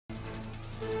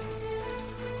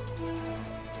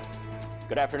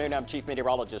Good afternoon. I'm Chief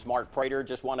Meteorologist Mark Prater.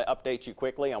 Just want to update you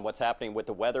quickly on what's happening with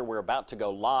the weather. We're about to go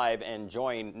live and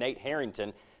join Nate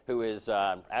Harrington, who is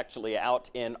actually out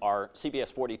in our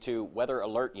CBS 42 weather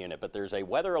alert unit. But there's a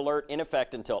weather alert in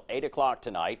effect until 8 o'clock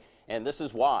tonight, and this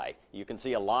is why. You can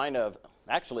see a line of,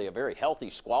 actually a very healthy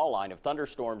squall line of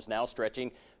thunderstorms now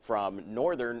stretching from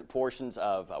northern portions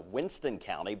of Winston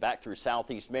County back through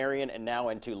southeast Marion and now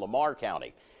into Lamar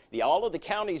County. All of the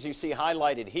counties you see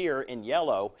highlighted here in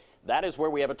yellow, that is where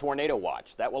we have a tornado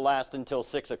watch. That will last until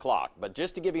 6 o'clock. But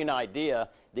just to give you an idea,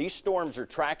 these storms are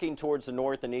tracking towards the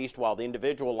north and east while the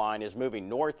individual line is moving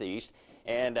northeast.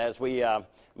 And as we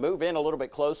move in a little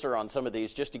bit closer on some of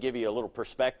these, just to give you a little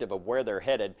perspective of where they're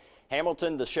headed,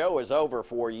 Hamilton, the show is over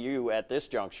for you at this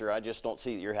juncture. I just don't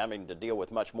see that you're having to deal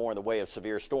with much more in the way of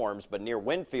severe storms. But near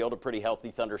Winfield, a pretty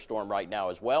healthy thunderstorm right now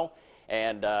as well.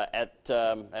 And at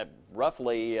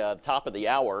roughly top of the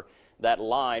hour, that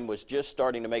line was just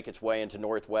starting to make its way into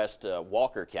northwest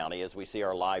Walker County as we see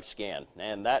our live scan.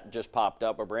 And that just popped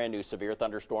up, a brand new severe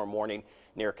thunderstorm warning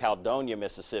near Caledonia,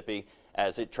 Mississippi,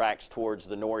 as it tracks towards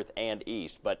the north and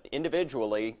east. But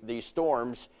individually, these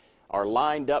storms are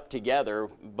lined up together,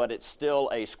 but it's still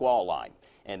a squall line.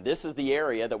 And this is the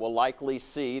area that will likely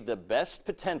see the best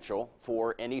potential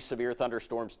for any severe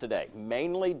thunderstorms today.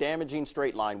 Mainly damaging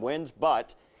straight line winds,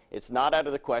 but it's not out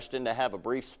of the question to have a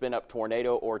brief spin-up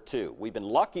tornado or two. We've been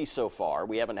lucky so far.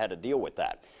 We haven't had to deal with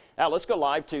that. Now let's go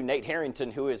live to Nate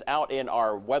Harrington, who is out in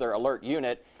our weather alert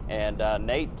unit. And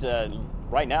Nate,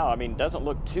 right now, I mean, doesn't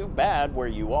look too bad where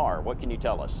you are. What can you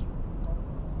tell us?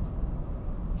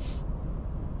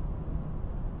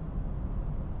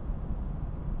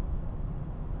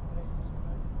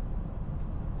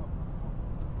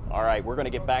 All right, we're going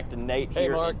to get back to Nate here. Hey,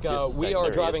 Mark, we are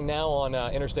driving now on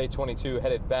Interstate 22,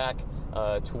 headed back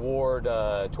toward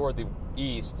the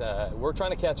east. We're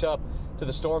trying to catch up to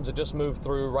the storms that just moved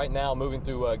through right now, moving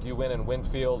through Guin and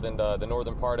Winfield and the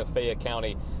northern part of Fayette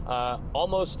County.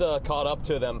 Almost caught up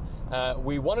to them.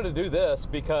 We wanted to do this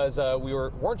because we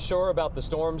weren't sure about the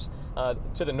storms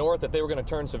to the north, that they were going to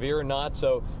turn severe or not.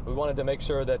 So we wanted to make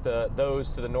sure that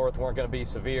those to the north weren't going to be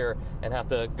severe and have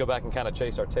to go back and kind of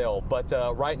chase our tail. But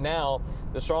right now,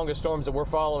 the strongest storms that we're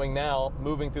following now,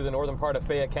 moving through the northern part of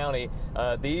Fayette County,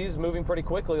 these moving pretty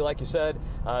quickly, like you said.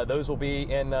 Those will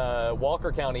be in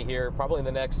Walker County here, probably in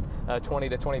the next 20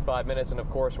 to 25 minutes. And of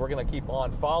course, we're going to keep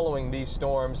on following these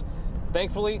storms.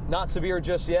 Thankfully, not severe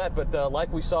just yet, but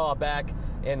like we saw back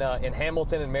in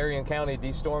Hamilton and Marion County,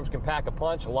 these storms can pack a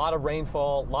punch. A lot of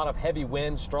rainfall, a lot of heavy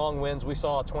winds, strong winds. We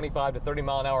saw a 25 to 30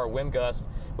 mile an hour wind gust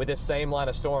with this same line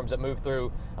of storms that moved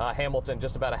through Hamilton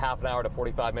just about a half an hour to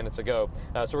 45 minutes ago.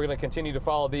 So we're going to continue to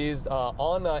follow these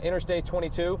on Interstate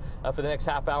 22 for the next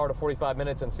half hour to 45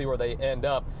 minutes and see where they end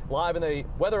up. Live in the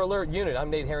Weather Alert Unit, I'm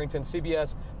Nate Harrington,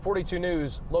 CBS 42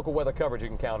 News, local weather coverage you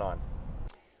can count on.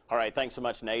 All right, thanks so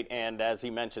much, Nate. And as he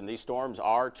mentioned, these storms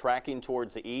are tracking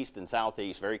towards the east and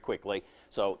southeast very quickly.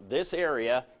 So this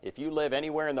area, if you live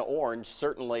anywhere in the orange,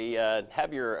 certainly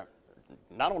have your,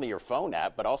 not only your phone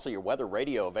app, but also your weather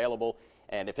radio available.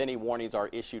 And if any warnings are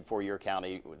issued for your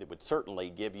county, it would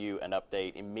certainly give you an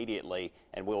update immediately,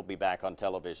 and we'll be back on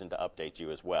television to update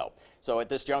you as well. So at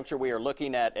this juncture, we are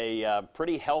looking at a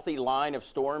pretty healthy line of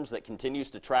storms that continues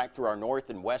to track through our north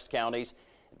and west counties.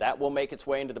 That will make its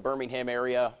way into the Birmingham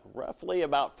area roughly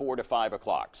about 4 to 5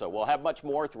 o'clock. So we'll have much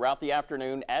more throughout the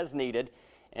afternoon as needed.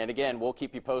 And again, we'll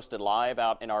keep you posted live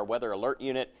out in our weather alert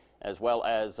unit, as well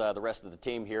as the rest of the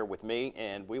team here with me.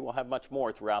 And we will have much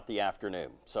more throughout the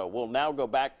afternoon. So we'll now go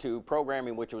back to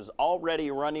programming, which was already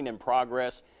running in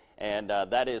progress. And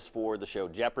that is for the show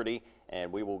Jeopardy.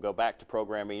 And we will go back to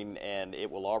programming, and it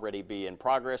will already be in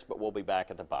progress, but we'll be back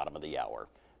at the bottom of the hour.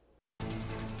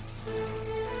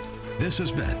 This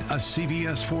has been a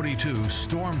CBS 42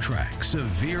 Storm Track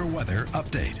Severe Weather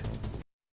Update.